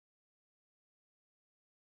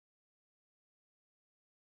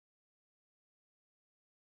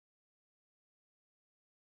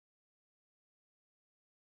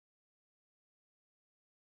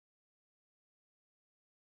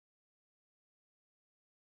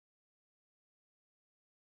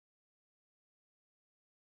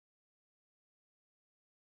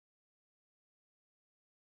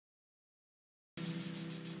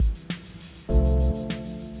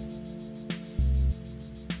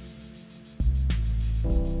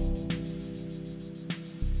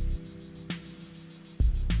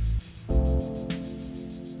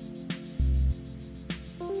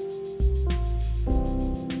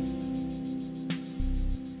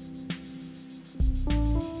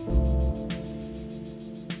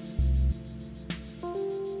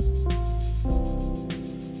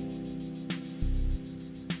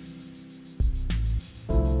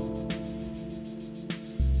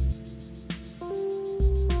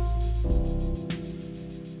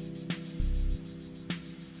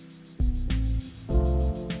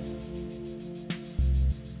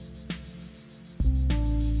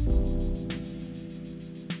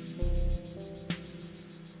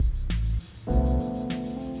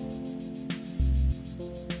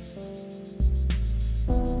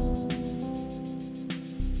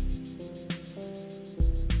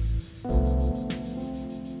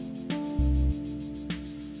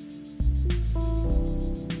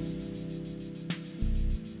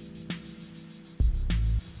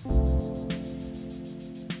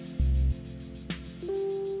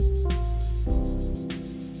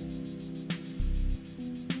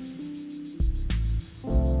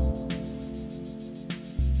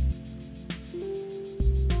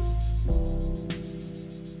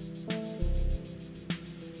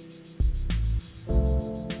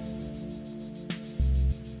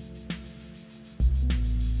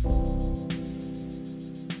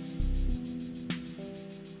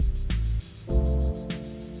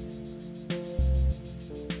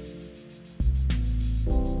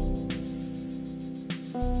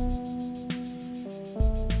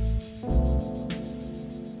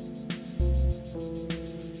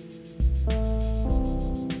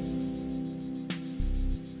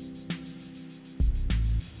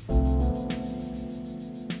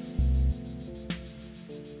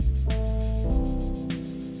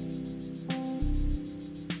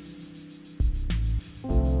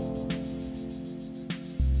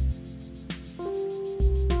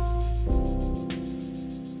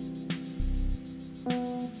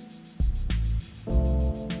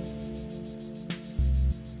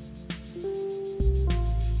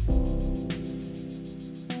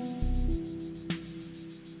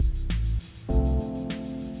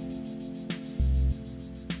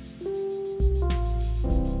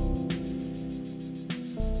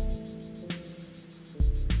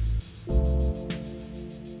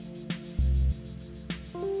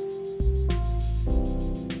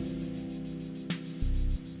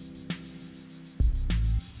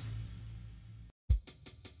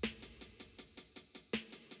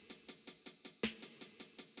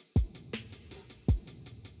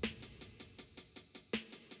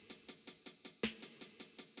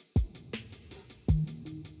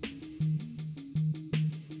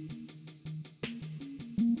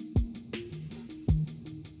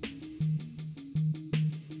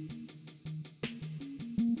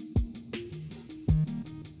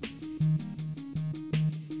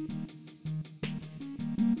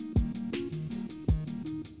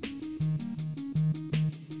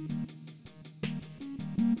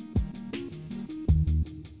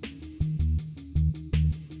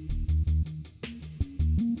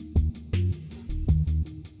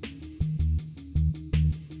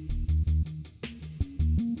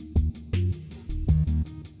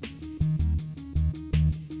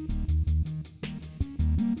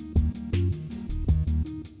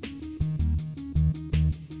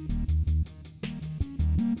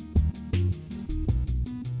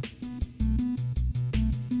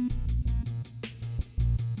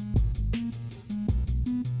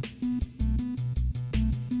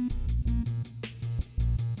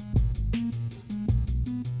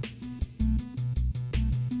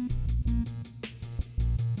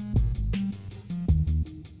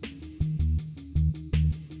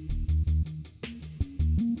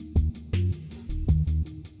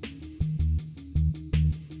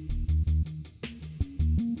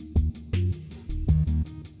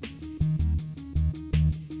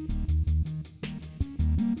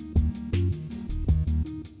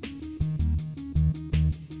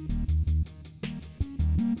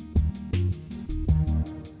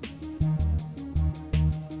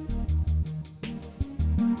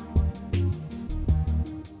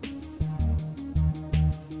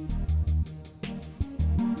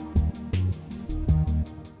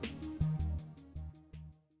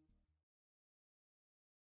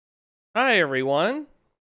Hi everyone.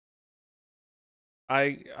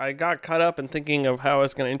 I got caught up in thinking of how I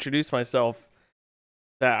was going to introduce myself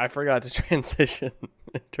that I forgot to transition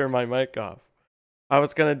and turn my mic off. I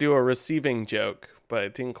was going to do a receiving joke, but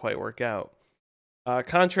it didn't quite work out.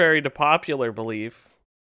 Contrary to popular belief,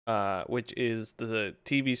 which is the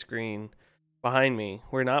TV screen behind me,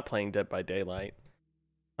 we're not playing Dead by Daylight.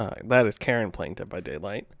 That is Karen playing Dead by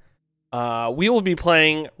Daylight. We will be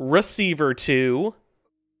playing Receiver 2,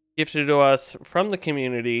 gifted to us from the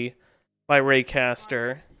community by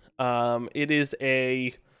Raycaster. It is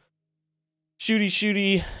a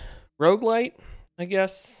shooty roguelite, I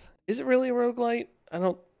guess. Is it really a roguelite? I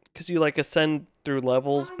don't, because you like ascend through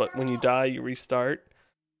levels, but when you die, you restart.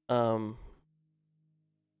 Um,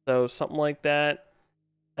 so something like that,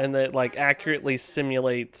 and that like accurately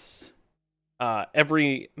simulates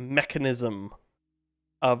every mechanism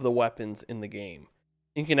of the weapons in the game.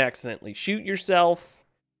 You can accidentally shoot yourself.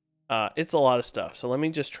 It's a lot of stuff. So let me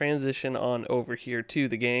just transition on over here to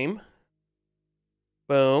the game.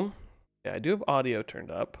 Boom. Yeah, I do have audio turned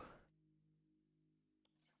up.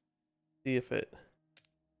 See if it...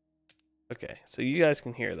 Okay, so you guys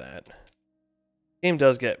can hear that. Game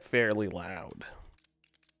does get fairly loud.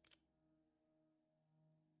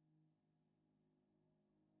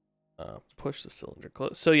 Push the cylinder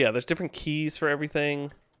close. So yeah, there's different keys for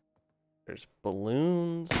everything. There's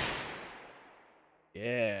balloons.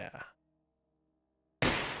 Yeah.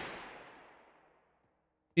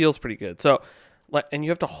 Feels pretty good. So, and you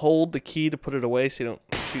have to hold the key to put it away so you don't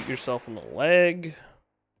shoot yourself in the leg. I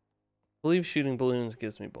believe shooting balloons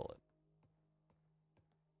gives me bullets.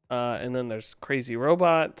 And then there's crazy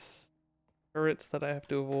robots, turrets that I have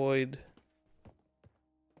to avoid.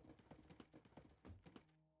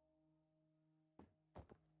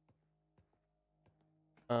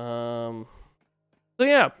 So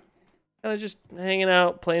yeah, kind of just hanging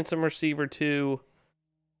out, playing some Receiver 2.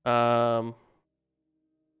 About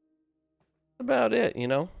it, you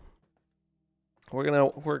know. We're gonna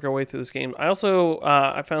work our way through this game. I also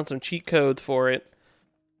I found some cheat codes for it.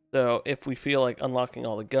 So if we feel like unlocking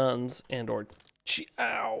all the guns and or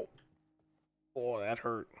ow, oh that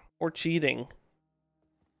hurt, or cheating,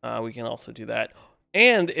 we can also do that.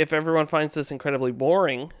 And if everyone finds this incredibly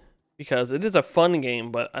boring, because it is a fun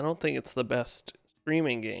game, but I don't think it's the best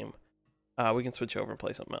streaming game, we can switch over and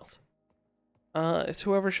play something else. It's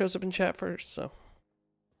whoever shows up in chat first, so.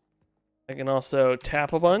 I can also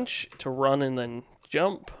tap a bunch to run and then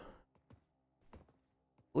jump. I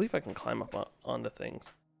believe I can climb up onto things.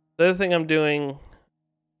 The other thing I'm doing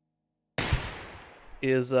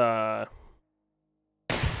is I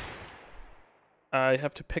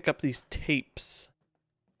have to pick up these tapes,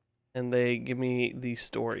 and they give me the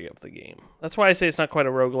story of the game. That's why I say it's not quite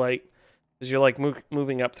a roguelite, because you're like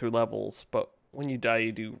moving up through levels, but when you die,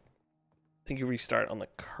 you do, I think you restart on the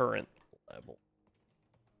current level.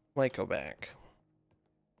 Might go back.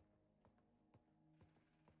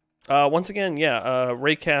 Once again, yeah,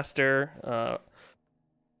 Raycaster,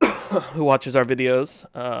 who watches our videos.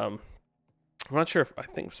 I'm not sure if, I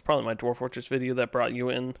think it's probably my Dwarf Fortress video that brought you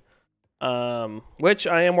in. Which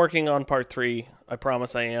I am working on part 3. I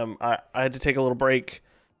promise I am. I had to take a little break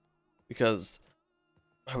because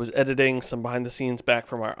I was editing some behind the scenes back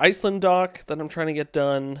from our Iceland doc that I'm trying to get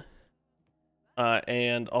done.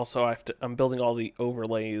 And also I'm building all the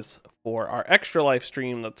overlays for our extra live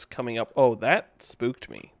stream that's coming up. Oh, that spooked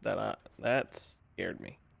me. That scared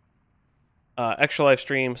me. Extra live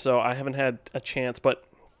stream, so I haven't had a chance, but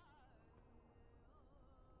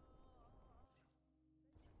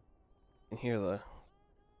you can hear the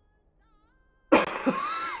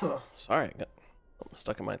sorry, I got something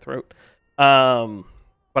stuck in my throat.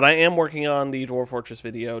 But I am working on the Dwarf Fortress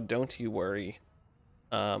video, don't you worry.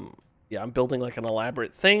 Yeah, I'm building like an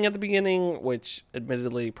elaborate thing at the beginning, which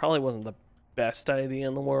admittedly probably wasn't the best idea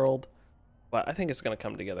in the world, but I think it's going to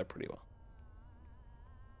come together pretty well.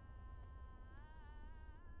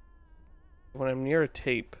 When I'm near a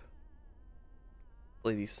tape,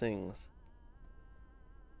 lady sings.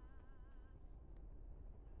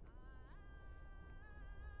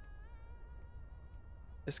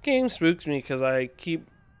 This game spooks me because I keep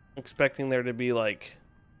expecting there to be like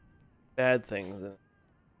bad things that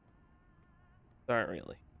aren't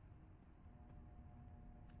really.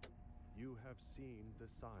 You have seen the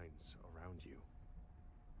signs around you.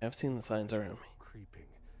 I've seen the signs around me. Creeping,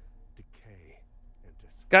 decay, and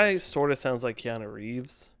Guy sort of sounds like Keanu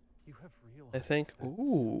Reeves. You have I think.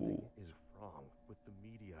 Ooh. is wrong with the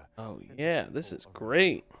media. Oh yeah, this is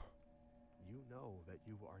great. You know that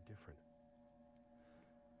you are different.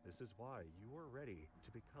 This is why you are ready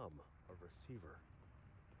to become a receiver.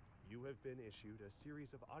 You have been issued a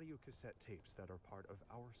series of audio cassette tapes that are part of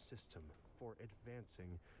our system for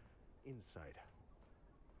advancing insight.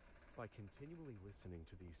 By continually listening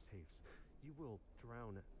to these tapes, you will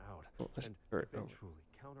drown out and eventually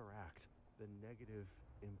counteract the negative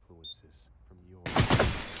influences from your...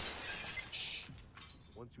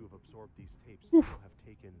 Once you have absorbed these tapes, you will have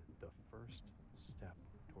taken the first step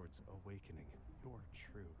towards awakening your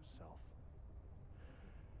true self.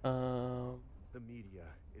 The media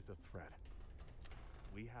is a threat.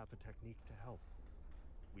 We have a technique to help.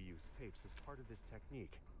 We use tapes as part of this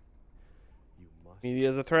technique. You must Media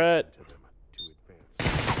is a threat. listen to them to advance.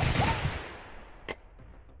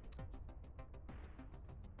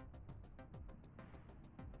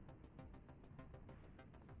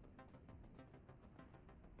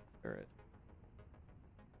 Turret.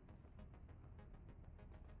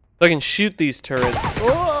 So I can shoot these turrets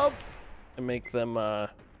and make them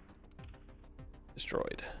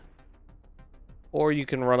destroyed. Or you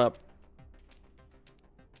can run up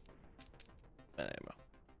ammo.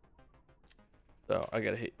 So I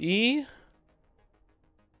gotta hit E,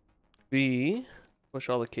 B, push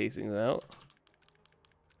all the casings out,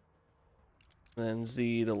 and then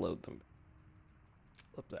Z to load them.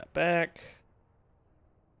 Flip that back.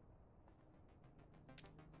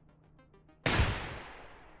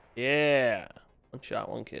 Yeah, one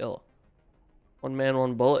shot, one kill. One man,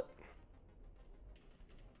 one bullet.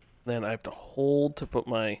 Then I have to hold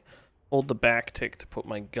the back tick to put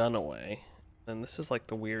my gun away. And this is like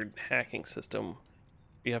the weird hacking system.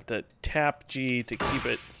 You have to tap G to keep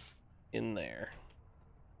it in there.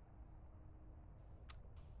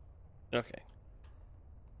 Okay.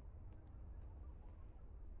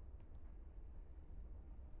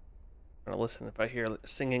 I'm gonna listen if I hear a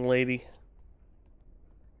singing lady.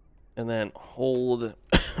 And then hold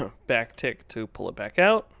back tick to pull it back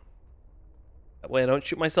out. That way I don't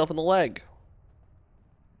shoot myself in the leg.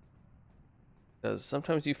 Because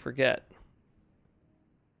sometimes you forget.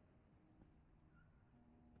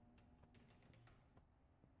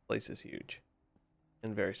 Place is huge.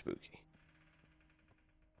 And very spooky.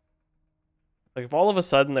 Like if all of a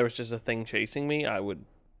sudden there was just a thing chasing me, I would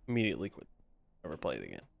immediately quit. Never play it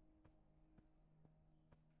again.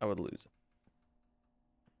 I would lose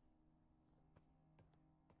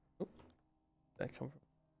it. Oop. Did that come from?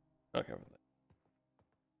 Okay, from there.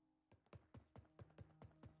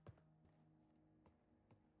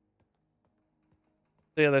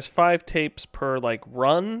 So yeah, there's 5 tapes per like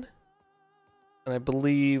run, and I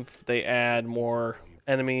believe they add more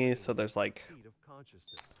enemies. So there's like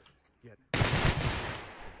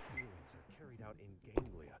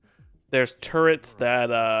there's turrets that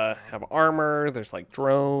have armor. There's like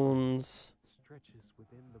drones. Stretches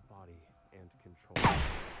within the body and control.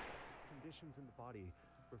 Conditions in the body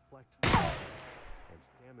reflect and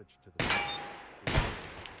damage to the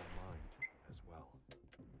mind as well.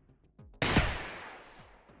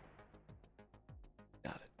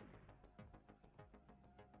 Got it.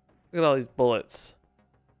 Look at all these bullets.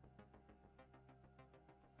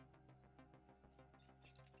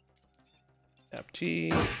 Tap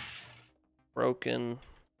G. Broken.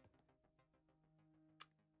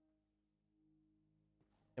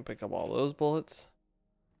 Can't pick up all those bullets.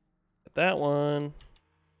 Get that one.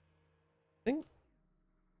 I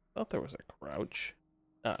thought there was a crouch.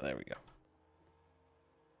 Ah, there we go.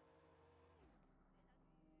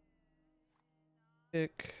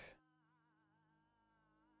 Pick.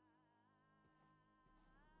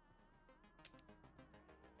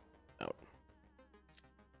 Out.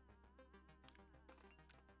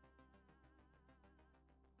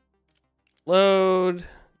 Load.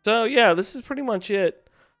 So yeah, this is pretty much it.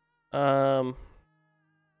 So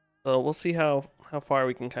we'll see how far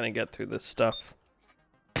we can kind of get through this stuff.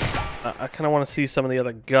 I kind of want to see some of the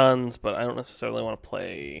other guns, but I don't necessarily want to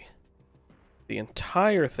play the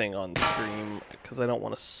entire thing on stream because I don't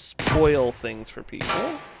want to spoil things for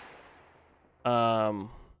people. I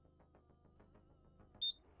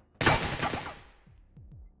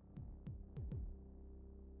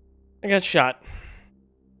got shot.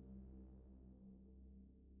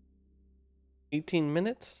 18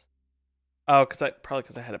 minutes? Oh, probably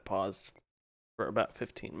because I had it paused for about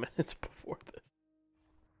 15 minutes before this.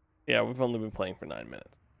 Yeah, we've only been playing for 9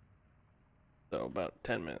 minutes. So about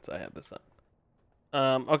 10 minutes I had this up.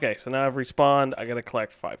 Okay, so now I've respawned. I gotta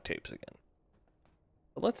collect 5 tapes again.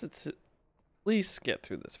 But let's at least get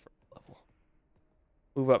through this first level.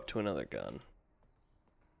 Move up to another gun.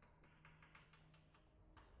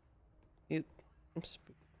 I'm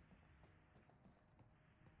spooky.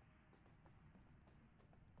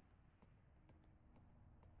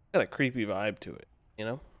 Got a creepy vibe to it, you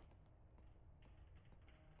know?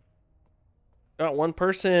 Got one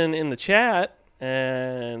person in the chat,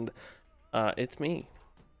 and it's me.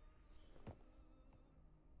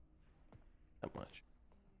 That much.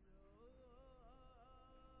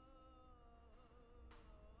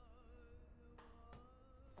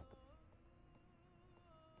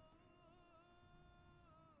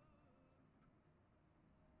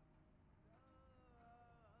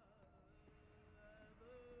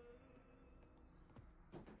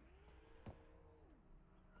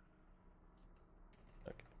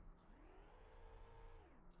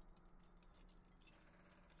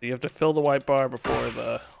 So you have to fill the white bar before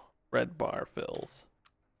the red bar fills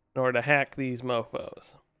in order to hack these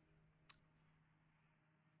mofos.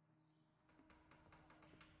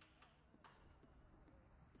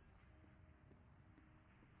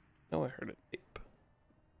 Oh, I heard a tape.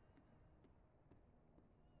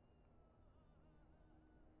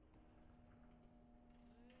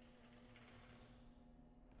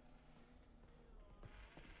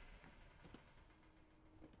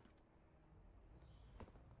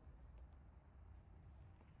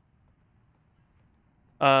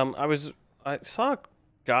 I saw a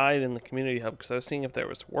guide in the community hub because I was seeing if there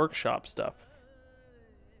was workshop stuff,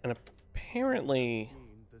 and apparently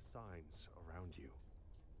Seeing the signs around you.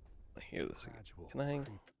 I hear this again. Gradual Can I?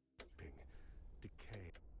 creeping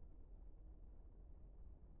decay.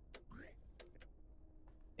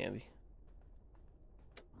 Andy.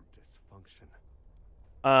 Dysfunction.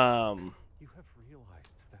 You have realized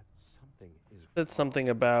that something is said something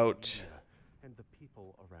about. And the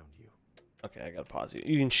people around you. Okay, I gotta pause you.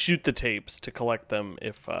 You can shoot the tapes to collect them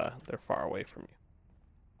if they're far away from you.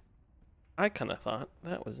 I kind of thought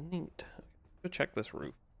that was neat. Go check this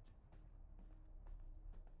roof.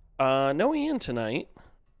 No Ian tonight,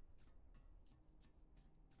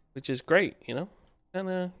 which is great. You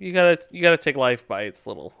know, you gotta take life by its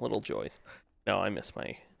little joys. No, I miss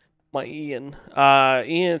my Ian.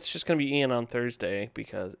 Ian, it's just gonna be Ian on Thursday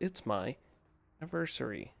because it's my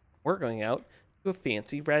anniversary. We're going out to a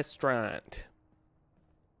fancy restaurant,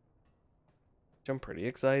 which I'm pretty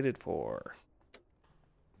excited for.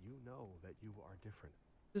 You know that you are different.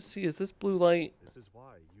 Just see, is this blue light? This is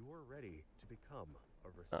why you are ready to become a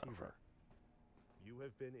Not receiver. You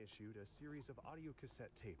have been issued a series of audio cassette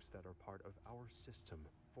tapes that are part of our system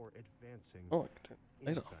for advancing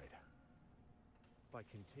insight. By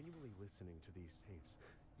continually listening to these tapes,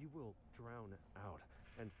 you will drown out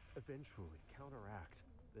and eventually counteract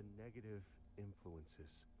the negative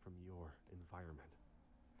influences from your environment.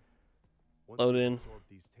 Once Load you in. absorb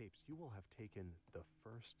these tapes, you will have taken the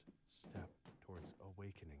first step towards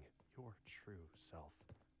awakening your true self.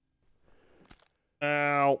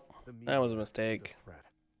 Ow. The That was a media mistake. is a threat.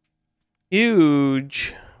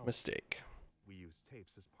 Huge mistake. We use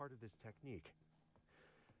tapes as part of this technique.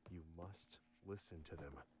 You must listen to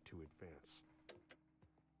them to advance.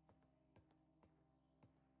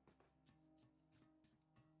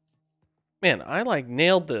 Man, I like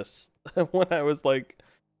nailed this when I was like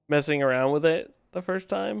messing around with it the first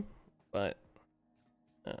time, but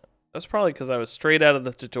that's probably because I was straight out of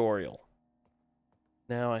the tutorial.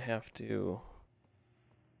 Now I have to.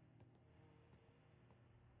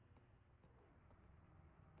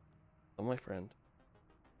 Oh, my friend.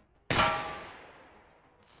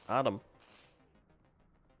 Got him.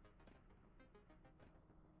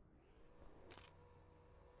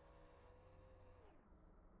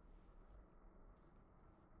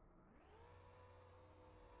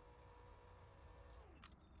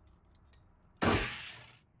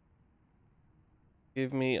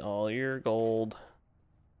 Give me all your gold.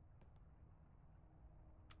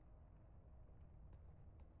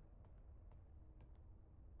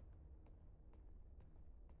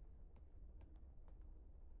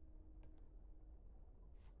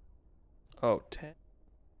 Oh, 10.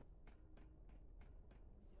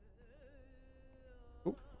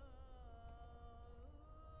 Oop.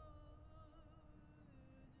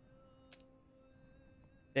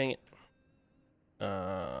 Dang it.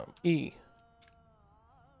 E.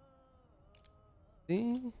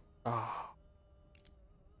 See? Oh.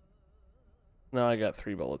 No, I got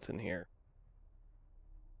 3 bullets in here.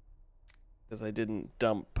 Because I didn't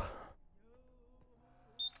dump.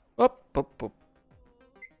 Up, up, up.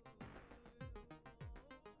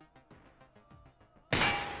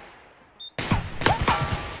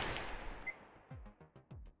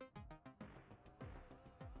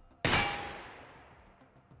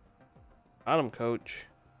 Got him, coach.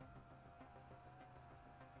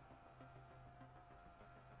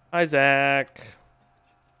 Hi, Zach.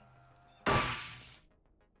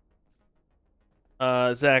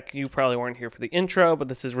 Zach, you probably weren't here for the intro, but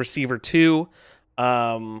this is Receiver 2.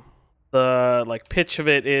 The pitch of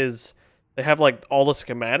it is They have like all the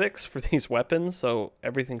schematics for these weapons, so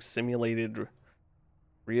everything's simulated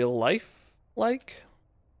real life like.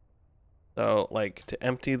 So like to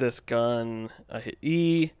empty this gun, I hit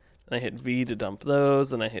E, and I hit V to dump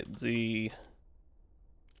those, and I hit Z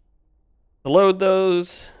to load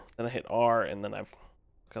those, then I hit R, and then I've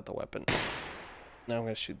got the weapon. Now I'm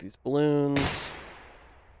gonna shoot these balloons.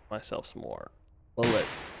 Myself some more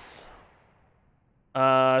bullets.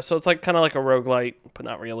 So it's like kind of like a roguelite, but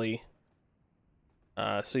not really.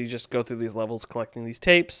 So you just go through these levels collecting these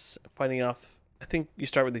tapes, fighting off. I think you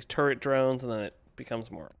start with these turret drones, and then it becomes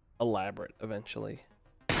more elaborate eventually.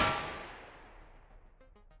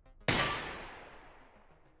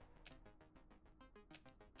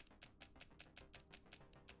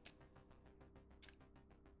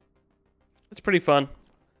 It's pretty fun.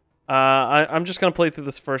 I'm just going to play through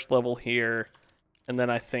this first level here, and then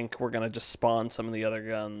I think we're going to just spawn some of the other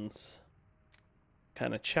guns.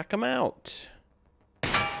 Kind of check them out.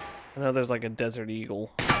 I know there's like a Desert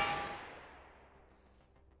Eagle.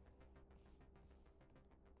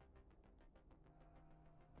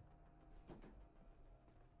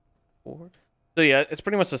 So yeah, it's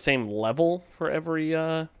pretty much the same level for every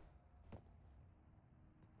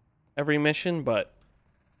mission, but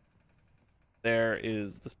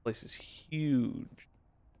this place is huge.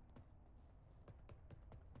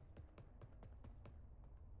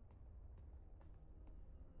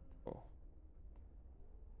 Oh.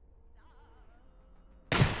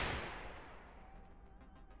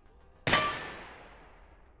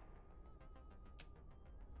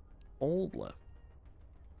 Hold left.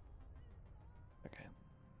 Okay.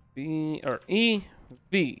 B or E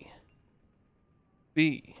V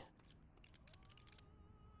B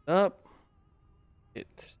up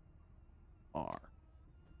hit R.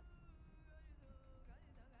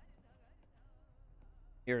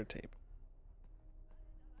 Irritate.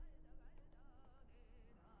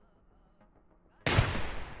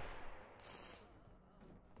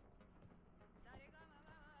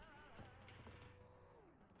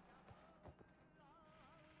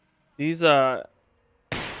 These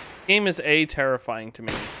game is terrifying to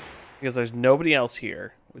me because there's nobody else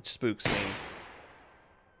here, which spooks me.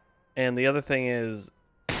 And the other thing is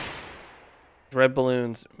red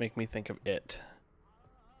balloons make me think of it.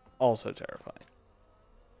 Also terrifying.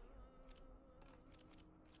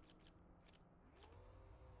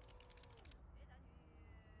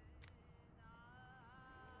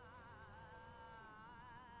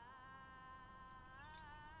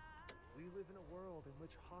 We live in a world in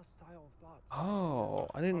which hostile thoughts Oh,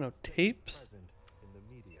 I didn't know tapes. Present in the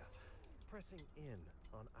media, pressing in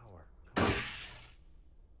on our conscience.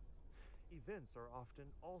 Events are often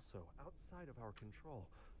also outside of our control,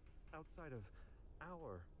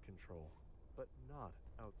 but not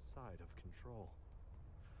outside of control.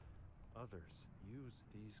 Others use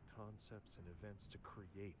these concepts and events to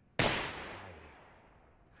create anxiety.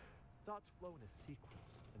 Thoughts flow in a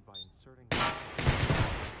sequence, and by inserting life,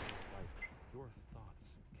 your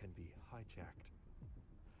thoughts can be hijacked.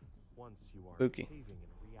 Once you are behaving in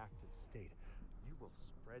a reactive state, you will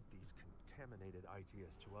spread these contaminated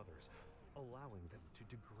ideas to others, allowing them to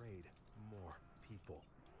degrade more people.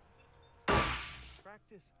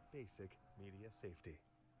 Practice basic media safety.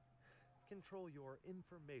 Control your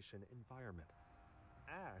information environment.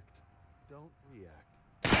 Act, don't react.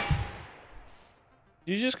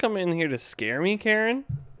 Did you just come in here to scare me, Karen?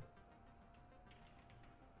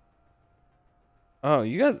 Oh,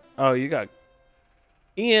 you got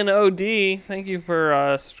ENOD. Thank you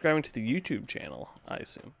for subscribing to the YouTube channel, I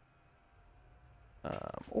assume.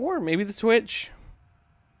 Or maybe the Twitch.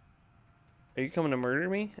 Are you coming to murder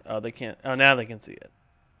me? Oh, they can't. Oh, now they can see it.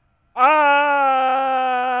 Ah!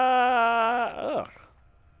 Ugh.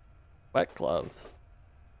 Wet gloves.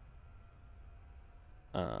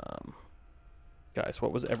 Guys,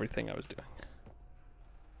 what was everything I was doing?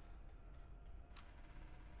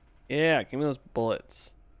 Yeah, give me those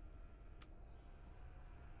bullets.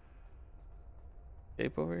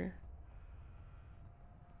 Tape over here.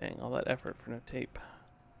 Dang, all that effort for no tape.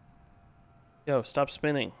 Yo, stop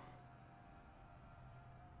spinning.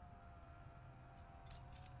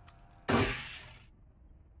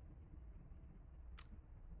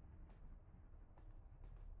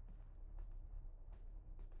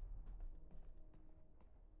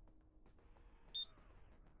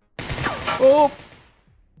 Oh!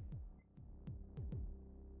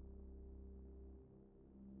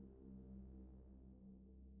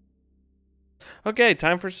 Okay,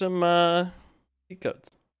 time for some cheat codes.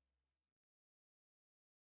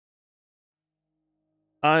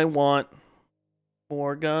 I want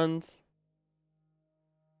more guns.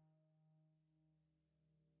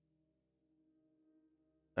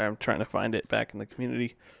 I'm trying to find it back in the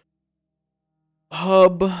community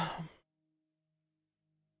hub.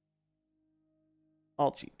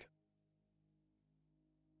 All cheat.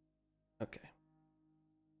 Okay.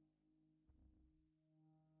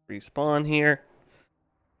 Respawn here.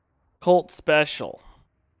 Cult special.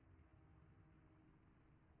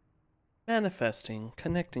 Manifesting,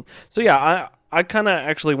 connecting. So yeah, I kind of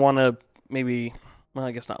actually want to maybe, well,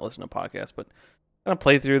 I guess not listen to podcasts, but kind of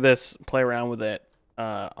play through this, play around with it,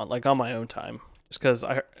 like on my own time. Just because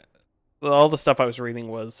all the stuff I was reading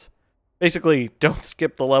was basically don't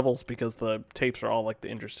skip the levels because the tapes are all like the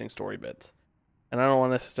interesting story bits. And I don't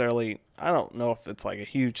want necessarily, I don't know if it's like a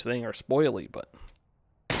huge thing or spoily, but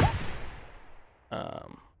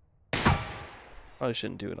probably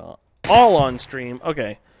shouldn't do it all on stream.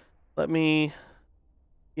 Okay, gimme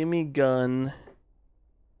gun,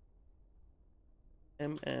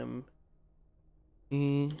 MME.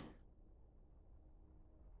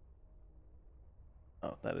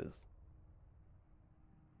 Oh, that is.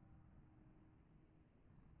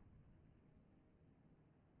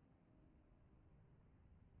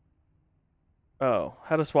 Oh,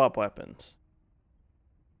 how to swap weapons.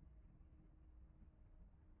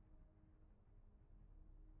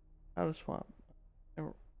 How to swap.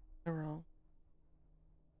 Am I wrong?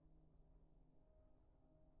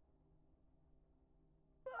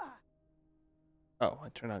 Oh, I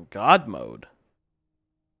turned on God mode.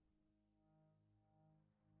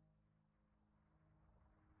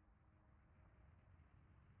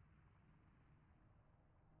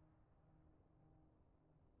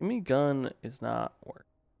 Gimme gun is not working.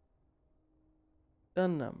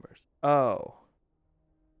 Gun numbers. Oh.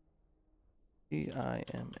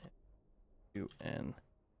 GIMUN.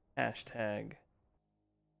 Hashtag.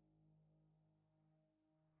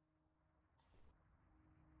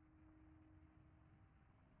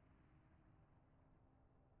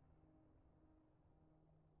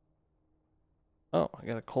 Oh, I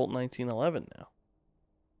got a Colt 1911 now.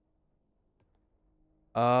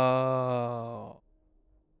 Oh.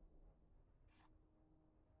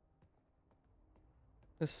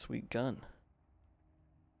 This sweet gun.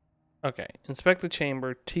 Okay, inspect the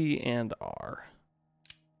chamber, T and R.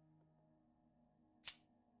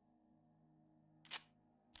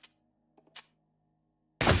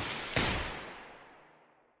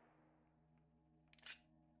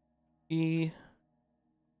 E.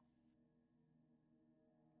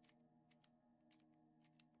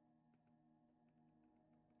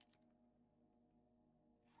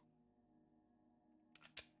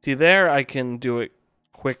 See, there I can do it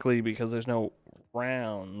quickly because there's no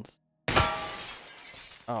rounds.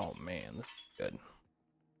 Oh man, this is good.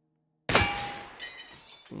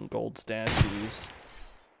 Gold statues.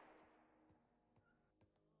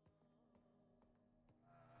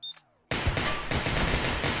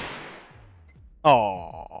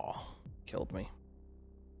 Oh, killed me.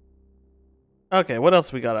 Okay, what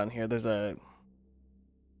else we got on here? There's a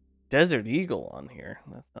Desert Eagle on here.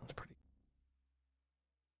 That sounds pretty.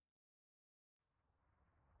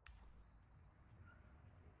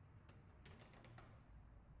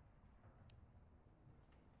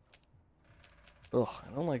 Ugh,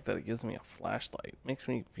 I don't like that it gives me a flashlight. Makes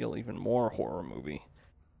me feel even more horror movie.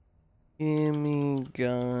 Gimme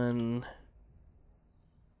gun.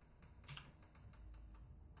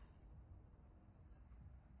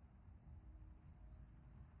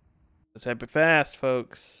 Let's type it fast,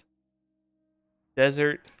 folks.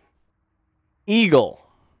 Desert Eagle.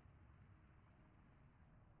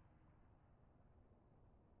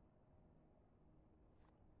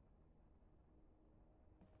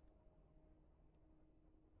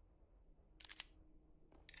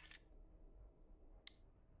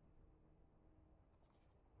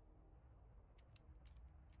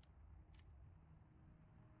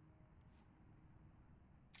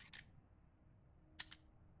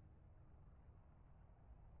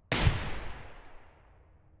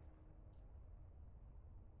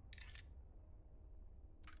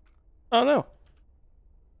 Oh no.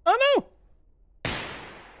 Oh no.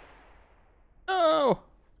 Oh.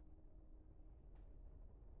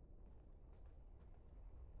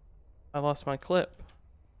 I lost my clip.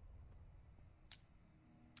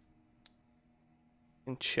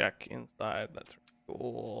 And check inside. That's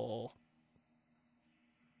cool.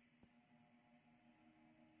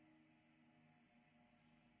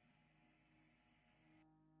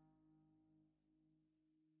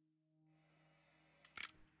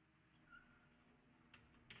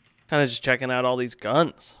 Kind of just checking out all these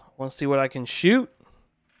guns. Want to see what I can shoot.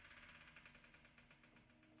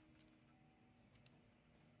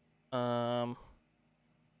 Um.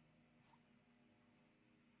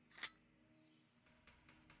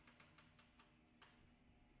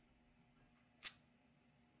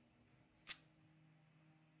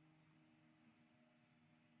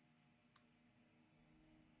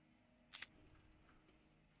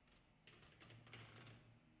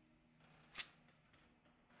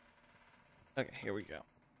 Okay, here we go.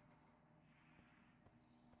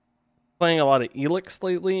 Playing a lot of Elix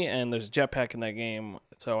lately, and there's a jetpack in that game,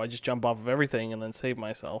 so I just jump off of everything and then save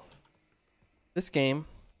myself. This game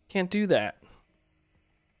can't do that.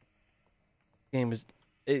 Game is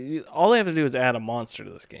all they have to do is add a monster to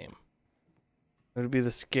this game. It would be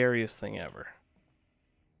the scariest thing ever.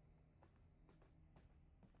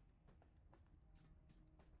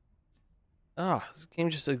 Ah, this game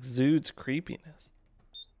just exudes creepiness.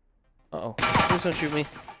 Uh-oh. Please don't shoot me.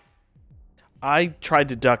 I tried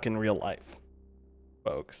to duck in real life,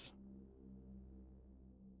 folks.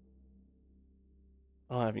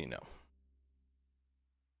 I'll have you know.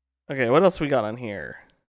 Okay, what else we got on here?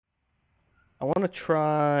 I want to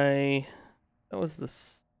try... That was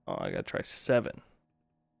this... Oh, I gotta try 7.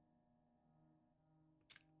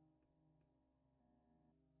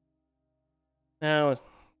 Now,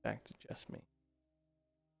 back to just me.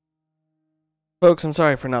 Folks, I'm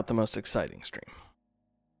sorry for not the most exciting stream.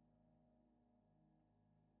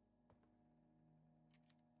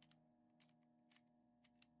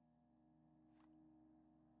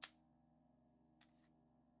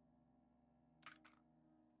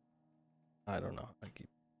 I don't know.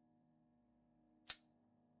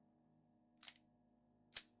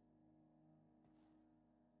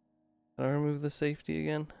 Did I remove the safety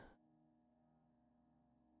again?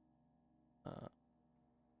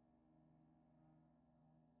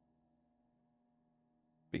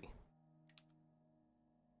 B.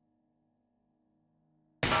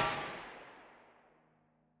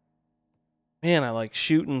 Man, I like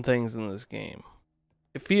shooting things in this game.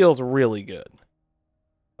 It feels really good.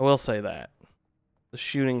 I will say that. The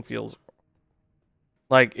shooting feels...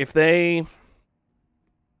 Like, if they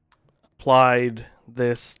applied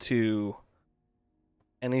this to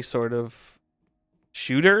any sort of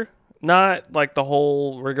shooter, not like the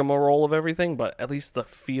whole rigmarole of everything, but at least the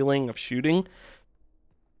feeling of shooting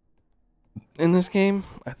in this game,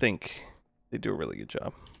 I think they do a really good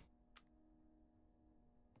job.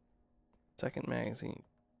 Second magazine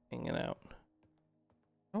hanging out.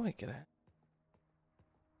 How do I get it?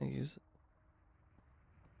 I use it.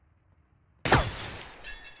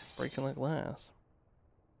 Breaking the glass.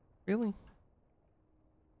 Really?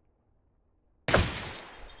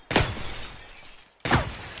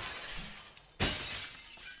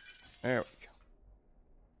 There we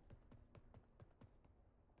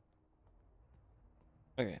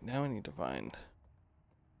go. Okay, now I need to find...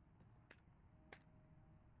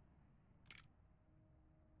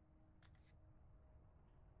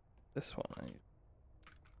 This one I need.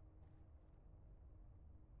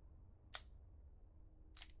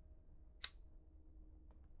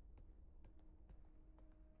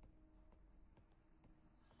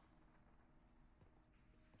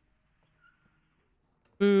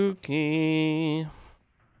 Spooky.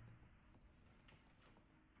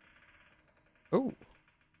 Oh.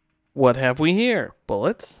 What have we here?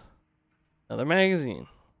 Bullets. Another magazine.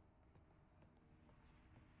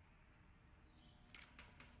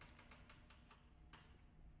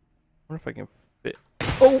 I wonder if I can fit.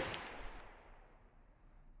 Oh!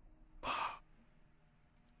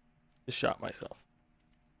 Just shot myself.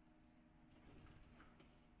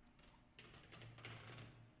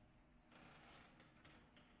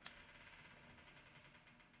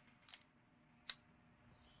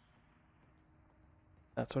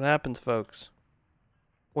 That's what happens, folks.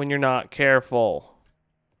 When you're not careful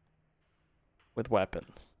with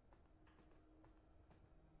weapons.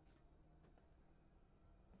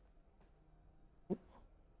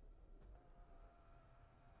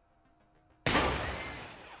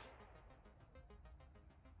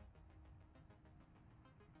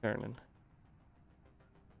 Turning.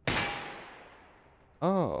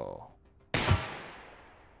 Oh.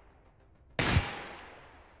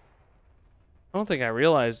 I don't think I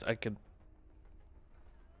realized I could...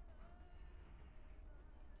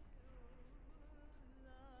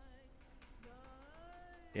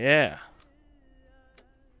 Yeah.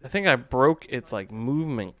 I think I broke its, like,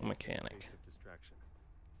 movement mechanic.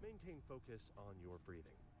 Maintain focus on your breathing.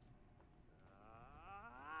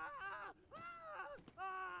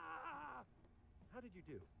 How did you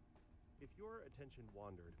do? If your attention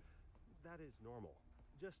wandered, that is normal.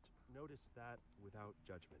 Just notice that without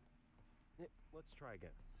judgment. Let's try again.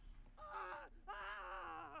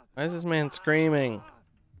 Why is this man screaming?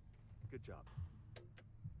 Good job.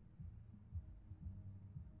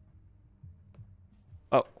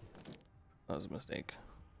 Oh. That was a mistake.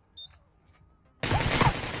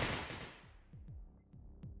 I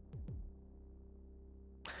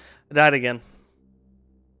died again.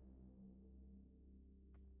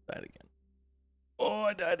 Died again. Oh,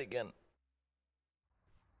 I died again.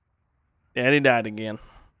 Daddy died again.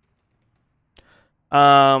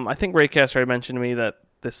 I think Raycaster had mentioned to me that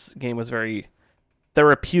this game was very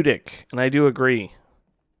therapeutic, and I do agree.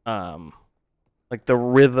 Like the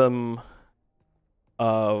rhythm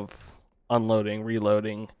of unloading,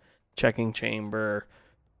 reloading, checking chamber,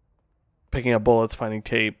 picking up bullets, finding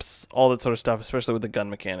tapes, all that sort of stuff, especially with the gun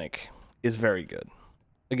mechanic, is very good.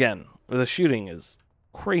 Again, the shooting is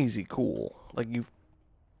crazy cool. Like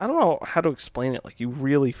I don't know how to explain it. Like you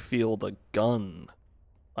really feel the gun,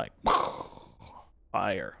 like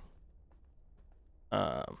fire.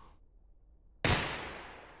 Yeah,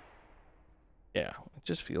 it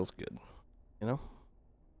just feels good, you know?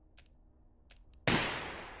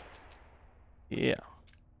 Yeah.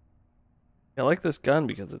 I like this gun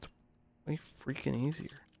because it's way freaking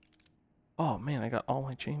easier. Oh man, I got all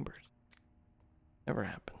my chambers. Never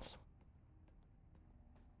happens.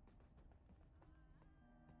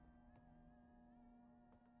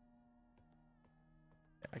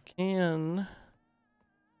 I can.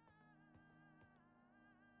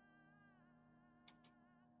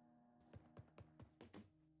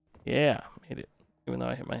 Yeah, made it. Even though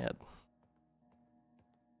I hit my head.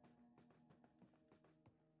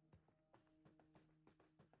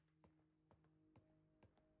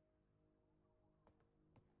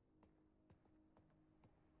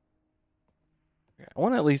 I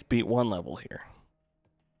want to at least beat one level here.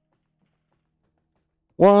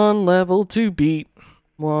 One level to beat.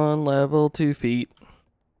 One level to feet.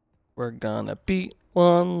 We're gonna beat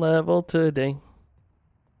one level today.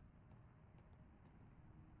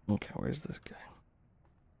 Okay, where's this guy?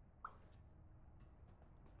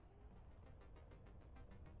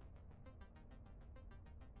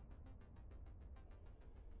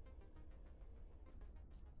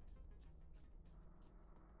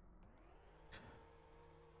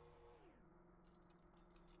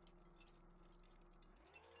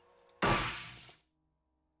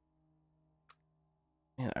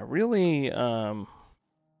 Man, I really,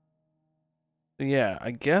 yeah,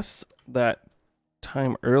 I guess that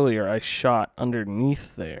time earlier I shot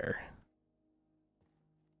underneath there,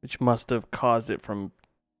 which must have caused it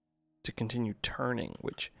to continue turning,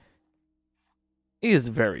 which is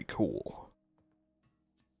very cool.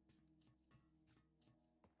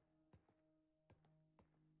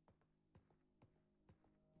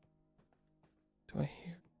 Do I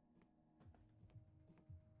hear?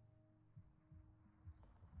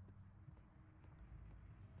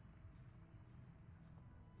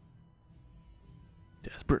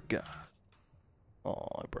 Desperate guy. Oh,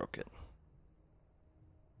 I broke it.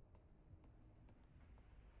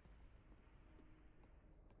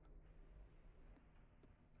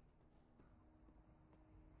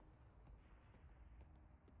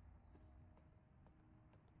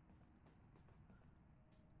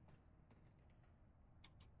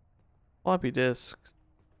 Floppy disks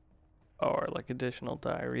or like additional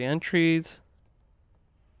diary entries.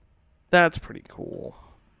 That's pretty cool.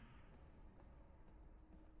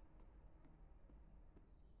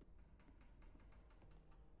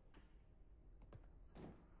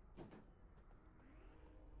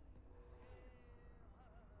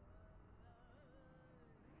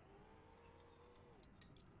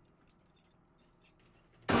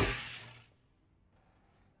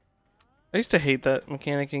 I used to hate that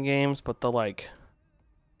mechanic in games, but the like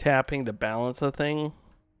tapping to balance a thing,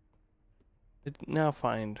 I now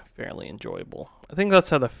find fairly enjoyable. I think that's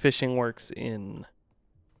how the fishing works in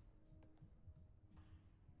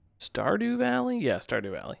Stardew Valley? Yeah,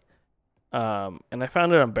 Stardew Valley. And I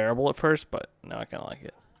found it unbearable at first, but now I kind of like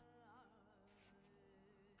it.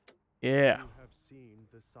 Yeah. You have seen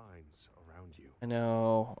the signs around you. I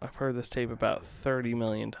know. I've heard this tape about 30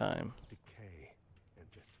 million times. Decay and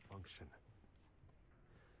dysfunction.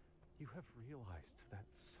 You have realized that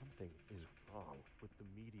something is wrong with the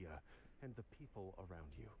media and the people around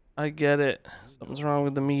you. I get it. Something's wrong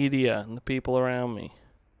with the media and the people around me.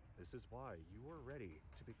 This is why you are ready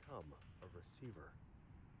to become a receiver.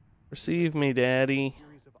 Receive me, Daddy. A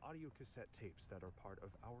series of audio cassette tapes that are part of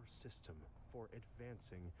our system for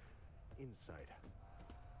advancing insight.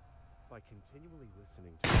 By continually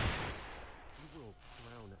listening to them, you will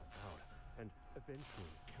drown out and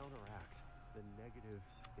eventually counteract the negative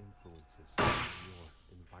influences in your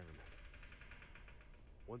environment.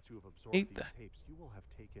 Once you have absorbed these tapes, you will have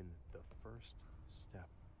taken the first step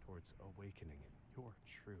towards awakening your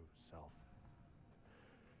true self.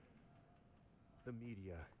 The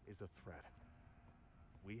media is a threat.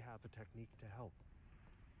 We have a technique to help.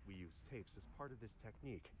 We use tapes as part of this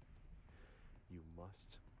technique. You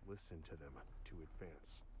must listen to them to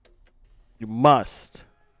advance. You must.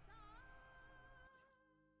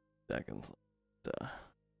 Seconds.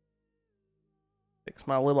 Fix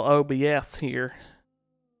my little OBS here.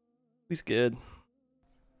 He's good.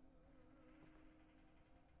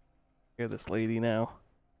 Hear this lady now.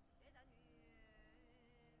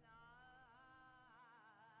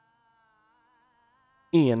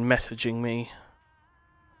 Ian messaging me.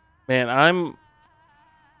 Man,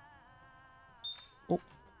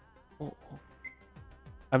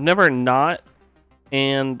 I've never not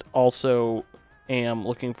and also am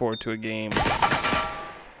looking forward to a game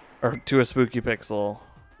or to a Spooky Pixel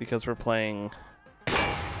because we're playing.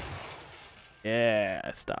 Yeah,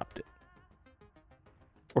 I stopped it.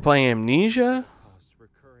 We're playing Amnesia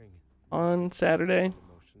on Saturday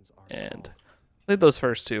and played those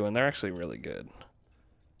first two and they're actually really good.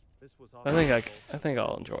 I think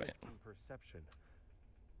I'll enjoy it.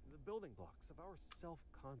 The building blocks of our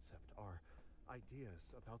self-concept are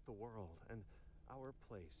ideas about the world and our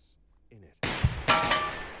place in it.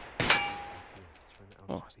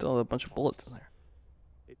 Oh, still have a bunch of bullets in there.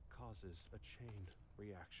 It causes a chain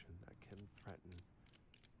reaction that can threaten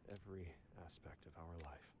every aspect of our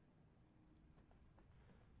life.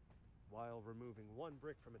 While removing one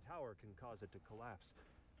brick from a tower can cause it to collapse,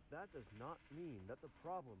 that does not mean that the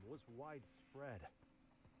problem was widespread.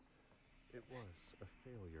 It was a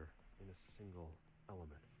failure in a single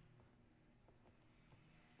element.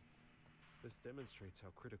 This demonstrates how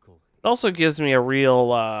critical. It also gives me a real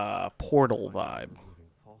Portal vibe. Removing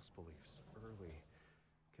false beliefs early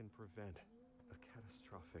can prevent a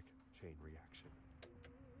catastrophic chain reaction.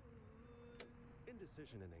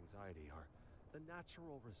 Indecision and anxiety are the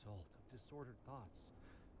natural result of disordered thoughts.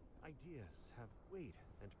 Ideas have weight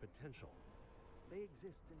and potential. They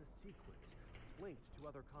exist in a sequence, linked to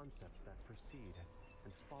other concepts that precede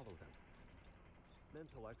and follow them.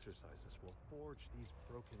 Mental exercises will forge these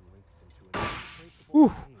broken links into an unbreakable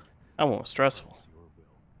chain. That one was stressful.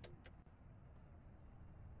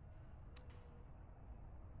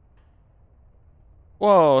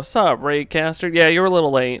 Whoa, what's up, Raycaster? Yeah, you were a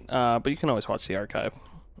little late, but you can always watch the archive.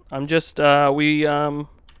 I'm just, we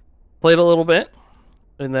played a little bit,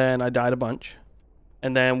 and then I died a bunch.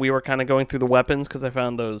 And then we were kind of going through the weapons because I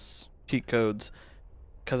found those cheat codes.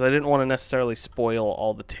 Because I didn't want to necessarily spoil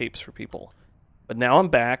all the tapes for people. But now I'm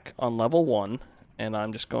back on level 1, and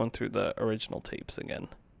I'm just going through the original tapes again.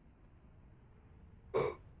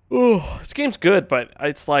 Oh, this game's good, but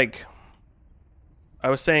it's like... I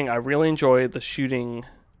was saying I really enjoy the shooting,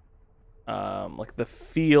 like the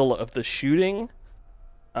feel of the shooting.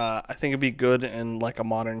 I think it'd be good in like a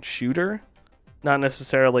modern shooter. Not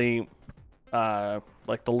necessarily...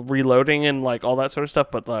 like the reloading and like all that sort of stuff,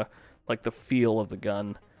 but like the feel of the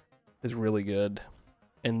gun is really good.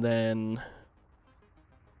 And then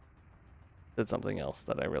did something else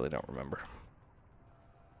that I really don't remember.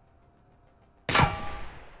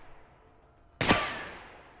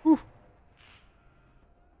 Whew.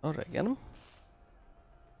 Oh, did I get him?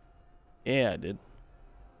 Yeah, I did.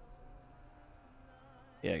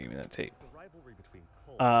 Yeah, give me that tape.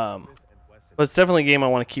 But it's definitely a game I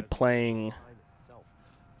want to keep playing.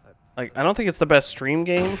 Like, I don't think it's the best stream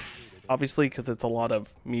game, obviously, because it's a lot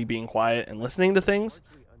of me being quiet and listening to things,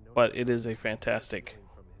 but it is a fantastic,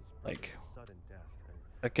 like,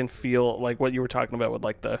 I can feel, like, what you were talking about with,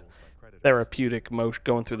 like, the therapeutic motion,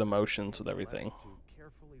 going through the motions with everything.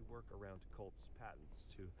 Carefully work around Colt's patents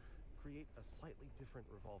to create a slightly different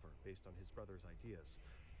revolver based on his brother's ideas,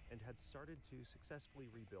 and had started to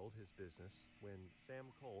successfully rebuild his business when Sam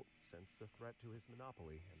Colt sensed a threat to his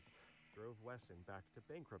monopoly and drove Wesson back to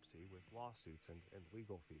bankruptcy with lawsuits and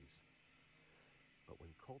legal fees. But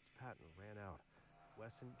when Colt's patent ran out,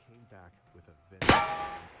 Wesson came back with a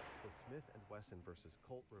vengeance. The Smith & Wesson versus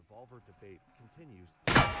Colt revolver debate continues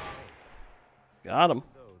to this day. Got him.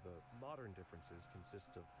 Though the modern differences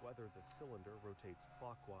consist of whether the cylinder rotates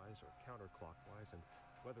clockwise or counterclockwise and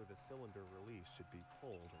whether the cylinder release should be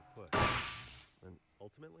pulled or pushed. And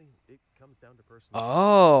ultimately, it comes down to personal.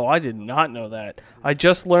 Oh, I did not know that. I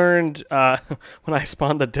just learned when I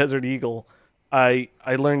spawned the Desert Eagle, I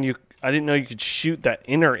learned I didn't know you could shoot that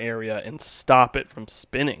inner area and stop it from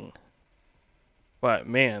spinning. But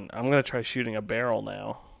man, I'm gonna try shooting a barrel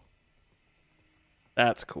now.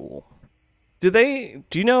 That's cool. Do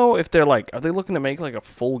you know if they're like, are they looking to make like a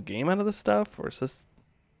full game out of this stuff, or is this?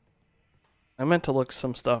 I meant to look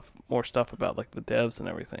more stuff about like the devs and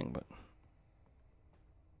everything, but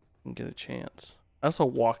didn't get a chance. I also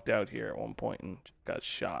walked out here at one point and got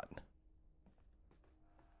shot.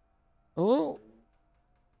 Oh.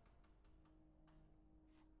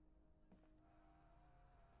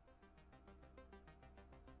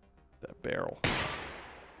 That barrel.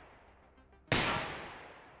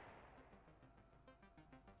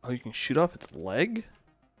 Oh, you can shoot off its leg?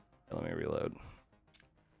 Let me reload.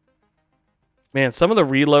 Man, some of the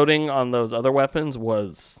reloading on those other weapons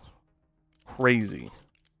was crazy.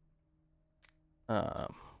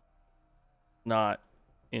 Not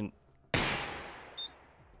in.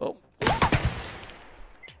 Oh. Let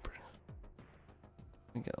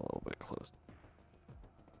me get a little bit close.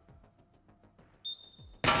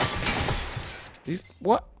 These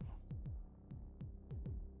what?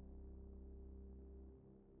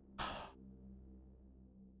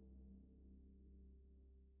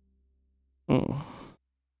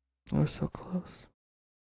 I was so close.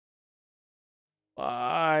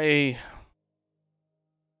 Why?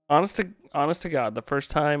 Honest to God, the first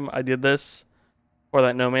time I did this for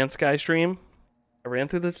that No Man's Sky stream, I ran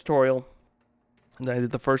through the tutorial, and I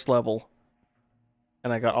did the first level,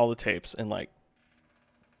 and I got all the tapes in like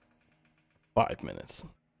 5 minutes.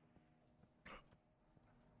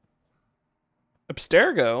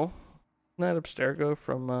 Abstergo? Isn't that Abstergo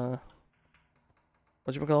from,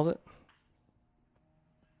 whatchamacallit?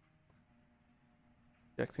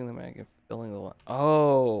 Ejecting the mag and filling the line.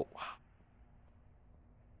 Oh, wow.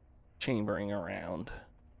 Chambering around.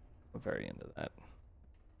 I'm very into that.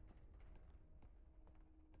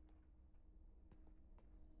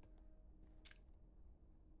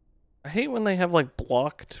 I hate when they have like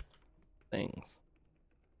blocked things.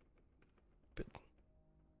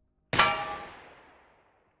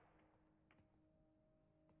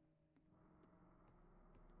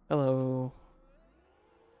 Hello.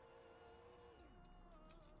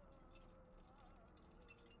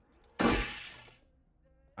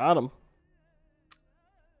 Got him.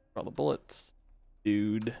 All the bullets.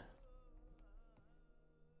 Dude.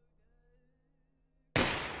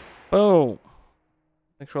 Boom.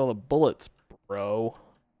 Thanks for all the bullets, bro.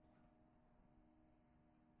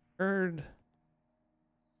 Heard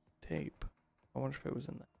tape. I wonder if it was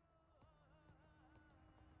in that.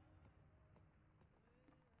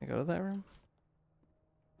 Can I go to that room?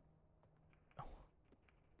 No.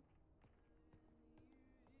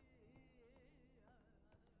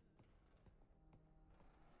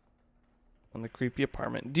 On the creepy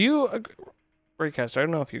apartment. Do you agree? Raycaster, I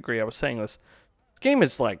don't know if you agree. I was saying this. This game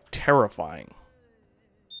is like terrifying.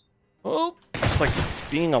 Oh, it's like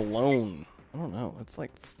being alone. I don't know. It's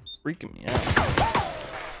like freaking me out.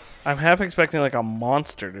 I'm half expecting like a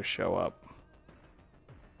monster to show up.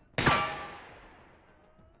 I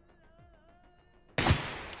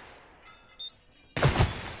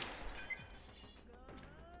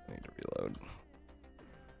need to reload.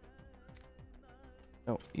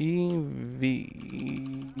 No, EV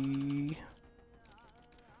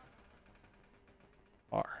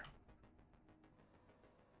R.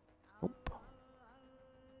 Nope.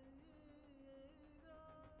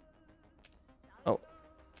 Oh.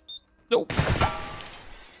 Nope.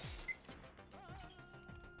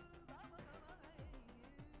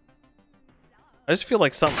 I just feel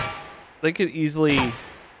like they could easily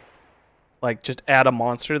like just add a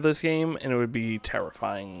monster to this game and it would be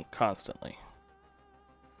terrifying constantly.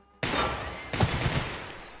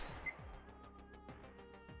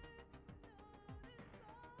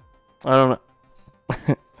 I don't know.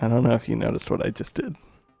 I don't know if you noticed what I just did.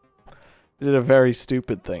 I did a very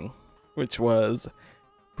stupid thing, which was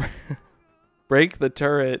break the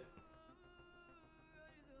turret.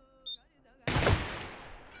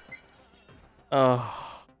 Oh.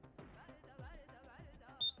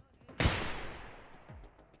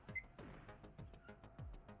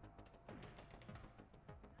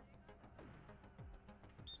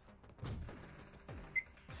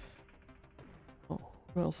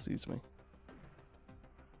 Who else sees me?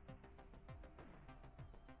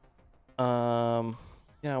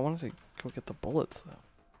 Yeah, I wanted to go get the bullets though.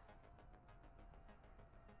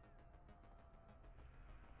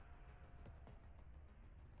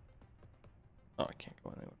 Oh, I can't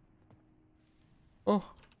go anywhere. Oh.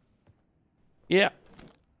 Yeah.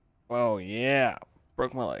 Oh, yeah.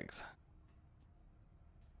 Broke my legs.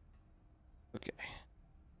 Okay.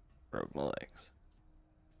 Broke my legs.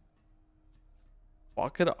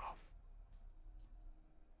 Walk it off.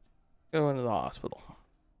 Go into the hospital.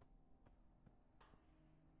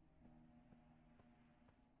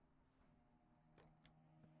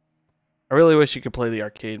 I really wish you could play the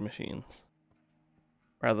arcade machines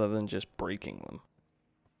rather than just breaking them.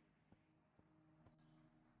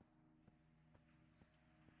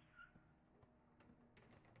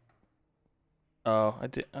 Oh, I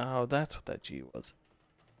did. Oh, that's what that G was.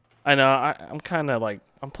 I know. I'm kind of like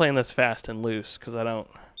I'm playing this fast and loose because I don't.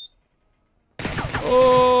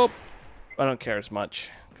 Oh, I don't care as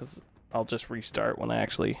much because I'll just restart when I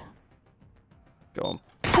actually go and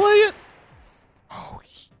play it. Oh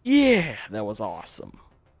yeah, that was awesome.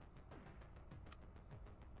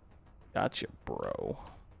 Gotcha, bro.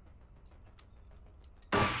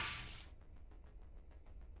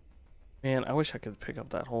 Man, I wish I could pick up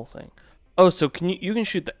that whole thing. Oh, so can you can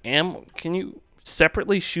shoot the ammo? Can you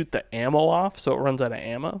separately shoot the ammo off so it runs out of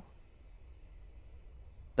ammo?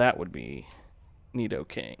 That would be neato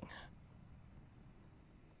king.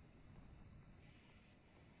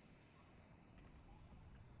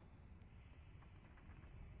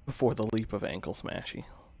 Before the leap of ankle smashy.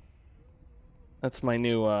 That's my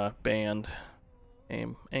new band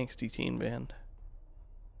name, Angsty Teen Band.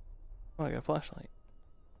 Oh, I got a flashlight.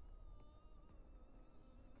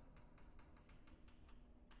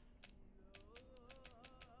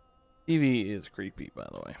 TV is creepy, by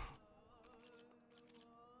the way.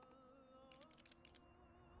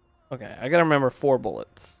 Okay, I gotta remember 4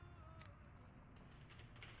 bullets.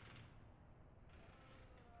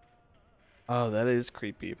 Oh, that is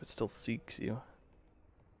creepy if it still seeks you.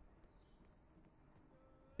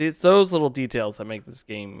 It's those little details that make this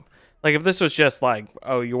game... Like, if this was just like,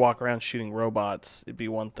 oh, you walk around shooting robots, it'd be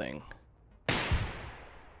one thing.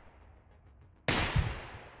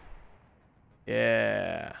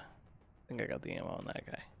 Yeah. I think I got the ammo on that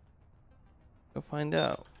guy. Go find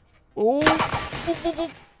out. Oh!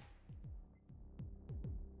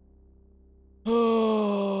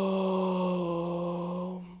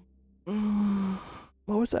 Oh.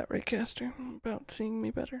 What was that, Raycaster? About seeing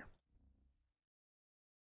me better?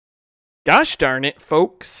 Gosh darn it,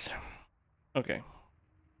 folks. Okay.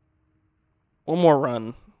 One more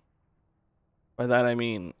run. By that I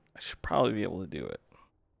mean, I should probably be able to do it.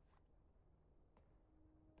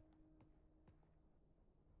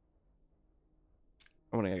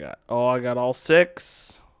 How many I got? Oh, I got all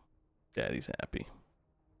 6. Daddy's happy.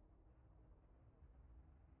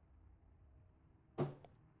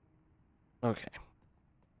 Okay.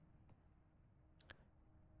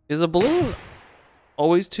 Is a balloon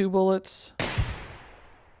always 2 bullets?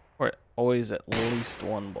 Or always at least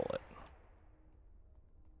 1 bullet?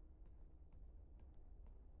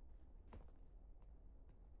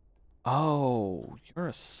 Oh, you're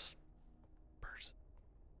a person.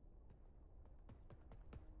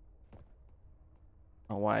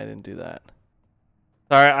 Oh, why I didn't do that.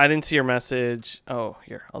 Sorry, I didn't see your message. Oh,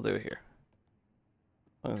 here, I'll do it here.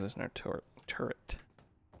 As long as there's no turret.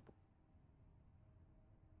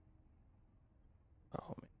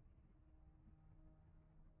 Oh, man.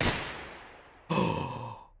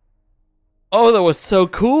 Oh, that was so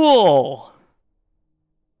cool.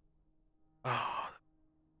 Oh,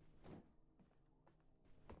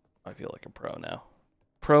 I feel like a pro now.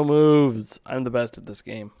 Pro moves. I'm the best at this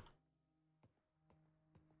game.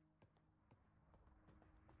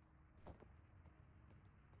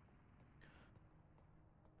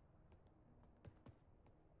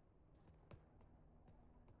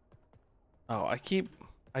 Oh, I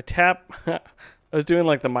tap. I was doing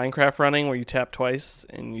like the Minecraft running where you tap twice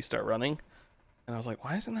and you start running. And I was like,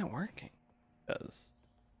 why isn't that working? Because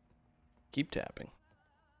keep tapping.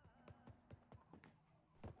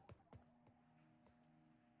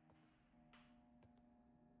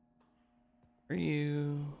 Where are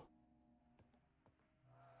you?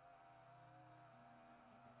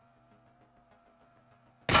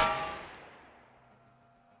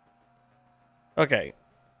 Okay.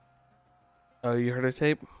 Oh, you heard a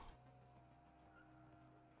tape?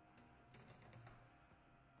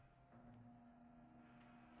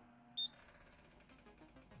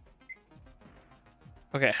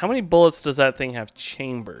 Okay, how many bullets does that thing have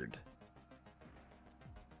chambered?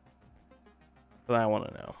 That I want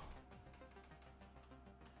to know.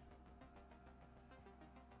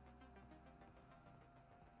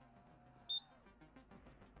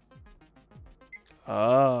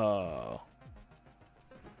 Oh.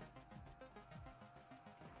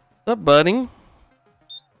 What's up, buddy?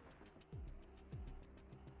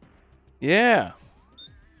 Yeah.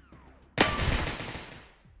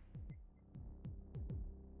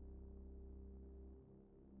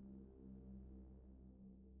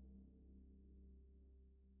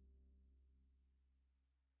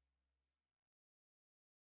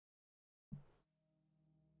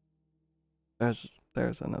 There's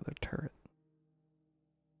another turret.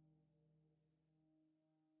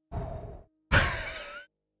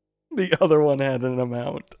 The other one had an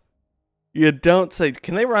amount. You don't say.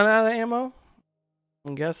 Can they run out of ammo?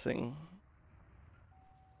 I'm guessing.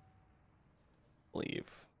 Leave.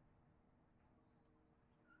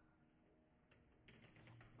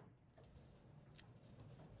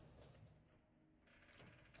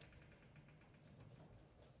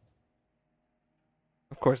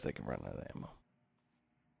 Of course they can run out of ammo.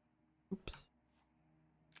 Oops.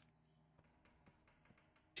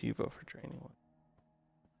 Chivo for training one.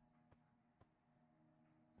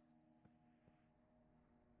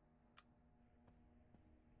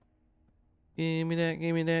 Give me that,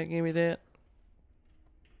 give me that, give me that.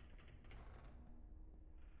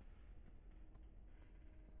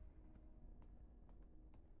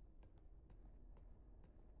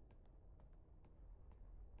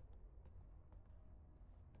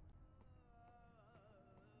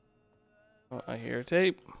 Oh, I hear a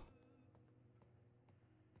tape.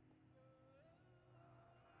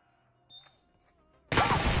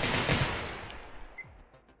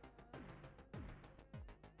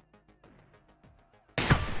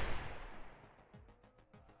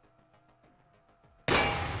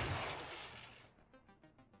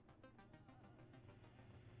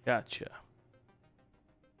 Gotcha.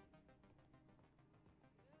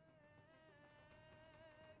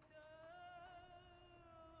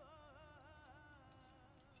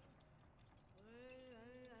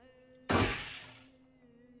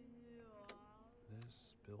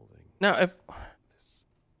 This building. Now, if This.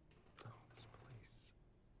 Oh, this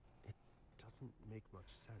place. It doesn't make much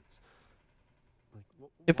sense. Like,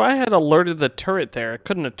 if I had alerted the turret there, it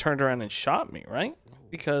couldn't have turned around and shot me, right?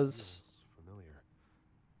 Feels familiar.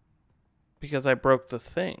 Because I broke the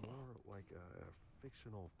thing. More like a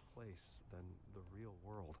fictional place than the real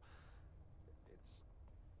world. It's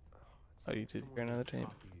Oh, you like did someone hear another made tape.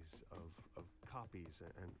 copies of copies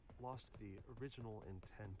and lost the original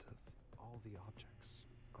intent of all the objects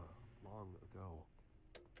long ago.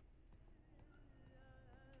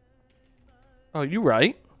 Oh, you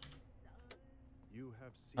right. You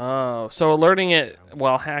have seen Oh, these so alerting it around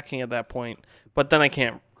while you. hacking at that point, but then I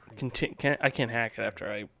can't I can't hack it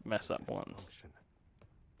after I mess up once. Dysfunction.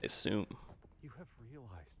 I assume. You have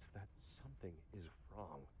realized that something is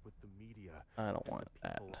wrong with the media I don't and want the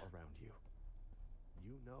that. people around you.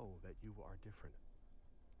 You know that you are different.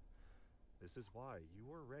 This is why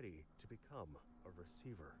you are ready to become a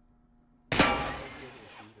receiver. Subpixel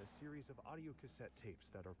issued a series of audio cassette tapes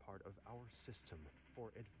that are part of our system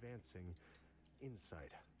for advancing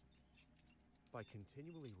insight. By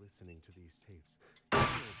continually listening to these tapes, you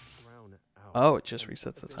will drown out Oh, it just and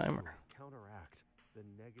resets the eventually timer. counteract the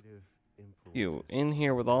negative influences You in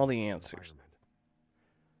here with of all the the answers. environment.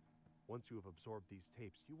 Once you have absorbed these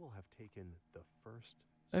tapes, you will have taken the first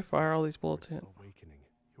Did I fire all these step bullets towards in? awakening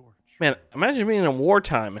your Man, true imagine being self. in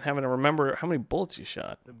wartime and having to remember how many bullets you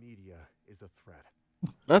shot. The media is a threat.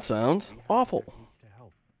 That sounds We have awful. a technique to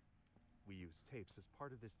help. We use tapes as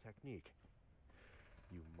part of this technique.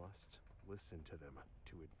 You must listen to them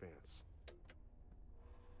to advance.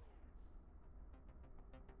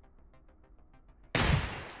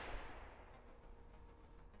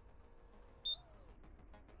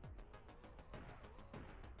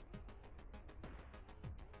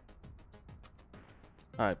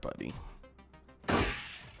 Hi, buddy.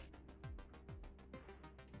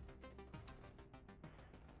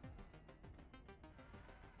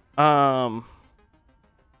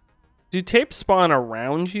 Do tapes spawn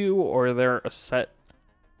around you, or are there a set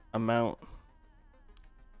amount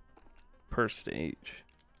per stage?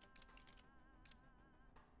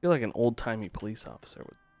 I feel like an old-timey police officer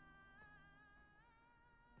would.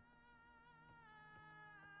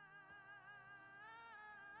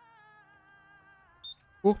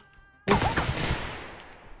 Ooh. Ooh.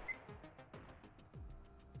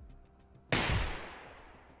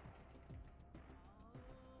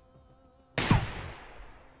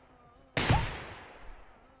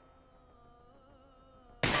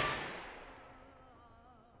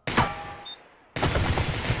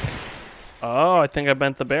 Oh, I think I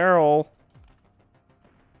bent the barrel.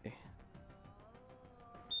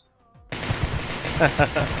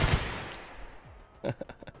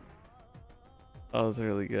 Oh, that's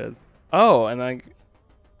really good. Oh, and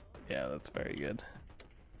yeah, that's very good.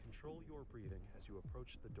 Control your breathing as you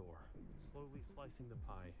approach the door, slowly slicing the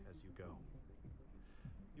pie as you go.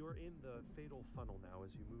 You're in the fatal funnel now as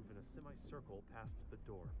you move in a semicircle past the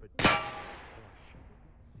door, but don't rush.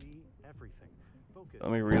 See everything. Focus.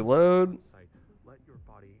 Let me reload. Sight. Let your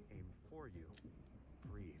body aim for you.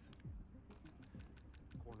 Breathe.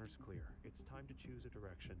 Corners clear. It's time to choose a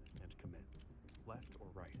direction and commit. Left or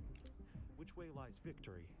right? Which way lies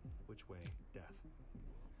victory? Which way death?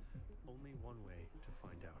 Only one way to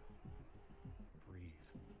find out. Breathe.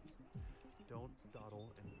 Don't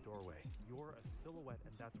dawdle in the doorway. You're a silhouette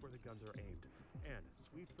and that's where the guns are aimed. And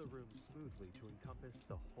sweep the room smoothly to encompass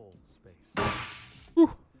the whole space.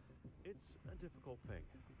 Whew. It's a difficult thing,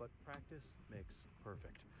 but practice makes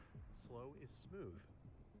perfect. Slow is smooth.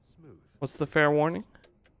 Smooth. What's the fair warning?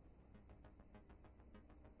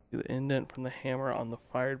 The indent from the hammer on the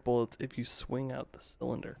fired bullets if you swing out the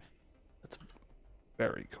cylinder. That's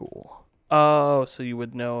very cool. Oh, so you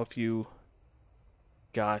would know if you...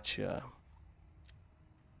 Gotcha.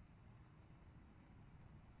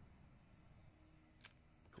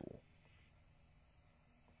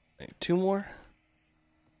 Wait, 2 more?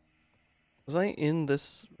 Was I in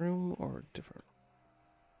this room or different?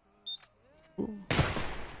 Ooh.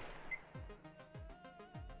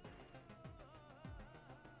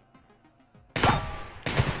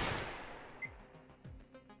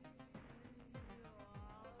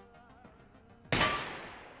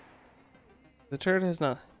 The turret has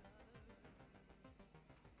not.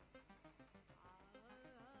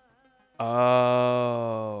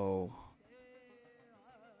 Oh.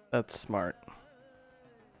 That's smart.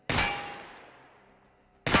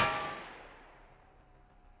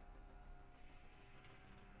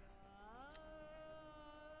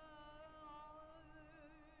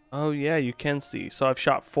 Oh yeah, you can see. So I've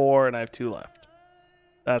shot 4 and I have 2 left.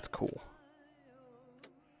 That's cool.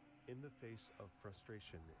 In the face of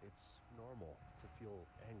frustration, it's normal to feel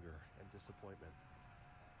anger and disappointment.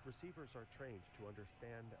 Receivers are trained to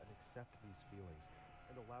understand and accept these feelings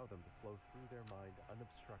and allow them to flow through their mind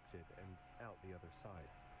unobstructed and out the other side,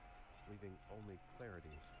 leaving only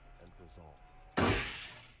clarity and resolve.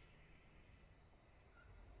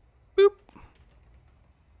 Boop.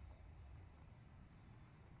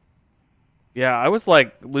 Yeah, I was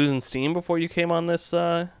like losing steam before you came on this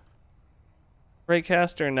Raycaster,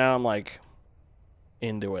 and now I'm like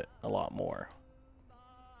into it a lot more.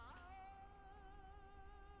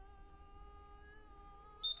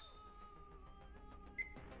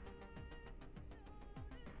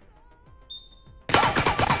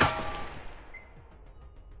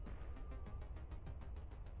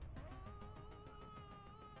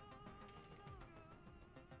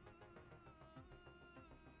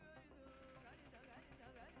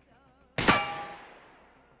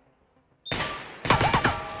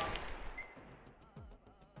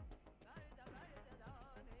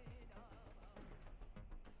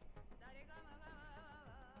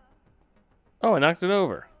 Oh, I knocked it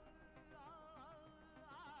over.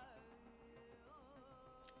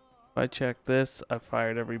 If I check this, I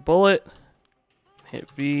fired every bullet. Hit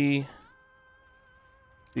V.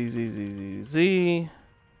 Z, Z, Z, Z, Z.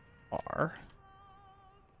 R.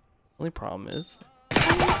 Only problem is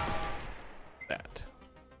that.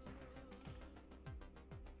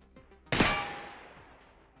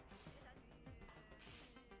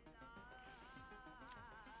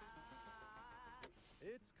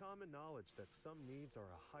 It's common knowledge that some needs are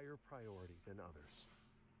a higher priority than others.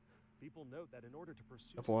 People note that in order to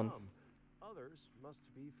pursue F1. some, others must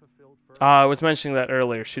be fulfilled first. I was mentioning that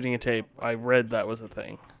earlier, shooting a tape. I read that was a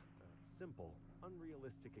thing. Simple,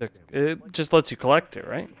 unrealistic It examples, just lets you collect it,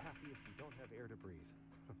 right? be happy if you don't have air to breathe.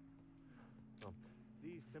 Well,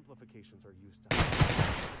 these simplifications are used to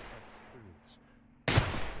highlight complex truths. It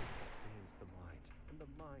sustains the mind, and the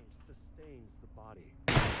mind sustains the body.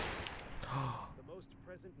 The most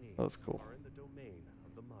present needs That was cool. are in the domain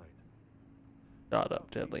of the mind. Dot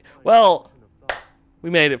up deadly. Well, we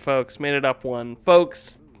made it, folks. Made it up one.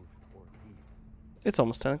 Folks, it's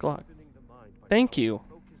almost 10 o'clock. Thank you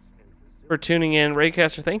for tuning in.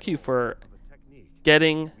 Raycaster, thank you for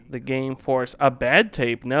getting the game for us. A bad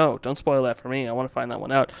tape? No, don't spoil that for me. I want to find that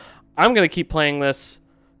one out. I'm going to keep playing this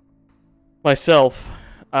myself.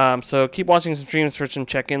 So keep watching some streams for some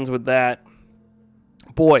check-ins with that.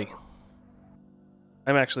 Boy,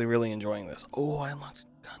 I'm actually really enjoying this. Oh, I unlocked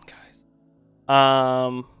a gun, guys.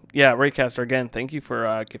 Yeah, Raycaster, again, thank you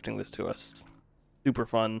for gifting this to us. Super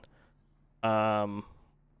fun. And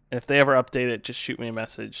if they ever update it, just shoot me a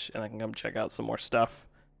message and I can come check out some more stuff.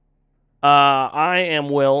 I am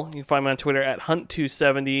Will. You can find me on Twitter at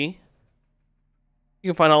Hunt270.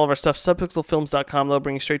 You can find all of our stuff, subpixelfilms.com. They'll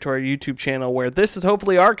bring you straight to our YouTube channel where this is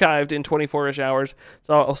hopefully archived in 24-ish hours. It's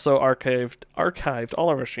also archived. All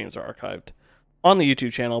of our streams are archived on the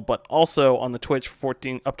YouTube channel, but also on the Twitch for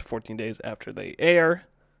up to 14 days after they air.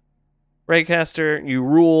 Raycaster, you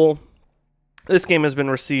rule. This game has been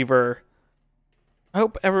Receiver. I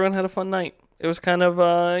hope everyone had a fun night. It was kind of,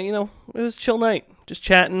 it was a chill night. Just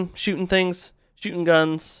chatting, shooting things, shooting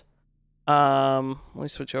guns. Let me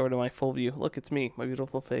switch over to my full view. Look, it's me, my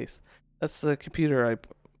beautiful face. That's the computer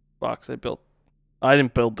box I built. I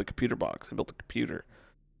didn't build the computer box. I built the computer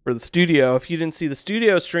for the studio. If you didn't see the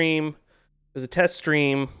studio stream, it was a test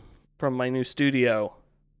stream from my new studio.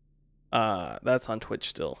 That's on Twitch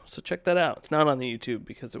still, so check that out. It's not on the YouTube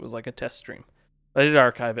because it was like a test stream. I did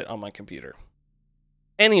archive it on my computer.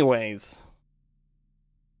 Anyways,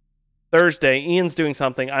 Thursday, Ian's doing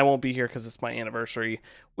something. I won't be here because it's my anniversary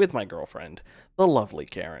with my girlfriend, the lovely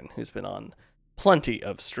Karen, who's been on plenty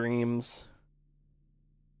of streams.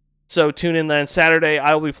 So tune in then. Saturday,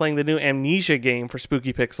 I will be playing the new Amnesia game for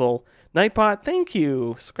Spooky Pixel. Nightbot, thank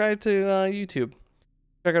you. Subscribe to YouTube.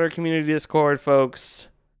 Check out our community Discord, folks.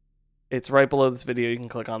 It's right below this video. You can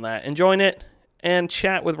click on that and join it and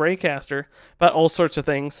chat with Raycaster about all sorts of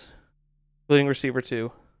things, including Receiver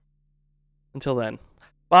 2. Until then,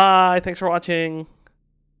 bye. Thanks for watching.